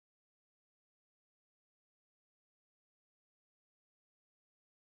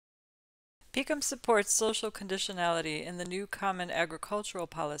PICUM supports social conditionality in the new Common Agricultural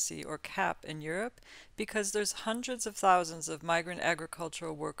Policy, or CAP, in Europe because there's hundreds of thousands of migrant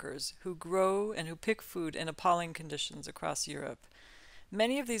agricultural workers who grow and who pick food in appalling conditions across Europe.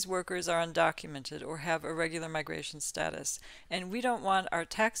 Many of these workers are undocumented or have irregular migration status, and we don't want our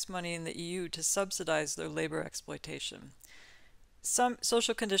tax money in the EU to subsidize their labor exploitation. Some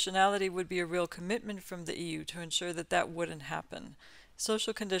social conditionality would be a real commitment from the EU to ensure that that wouldn't happen.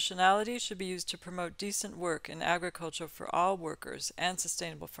 Social conditionality should be used to promote decent work in agriculture for all workers and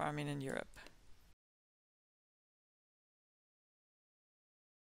sustainable farming in Europe.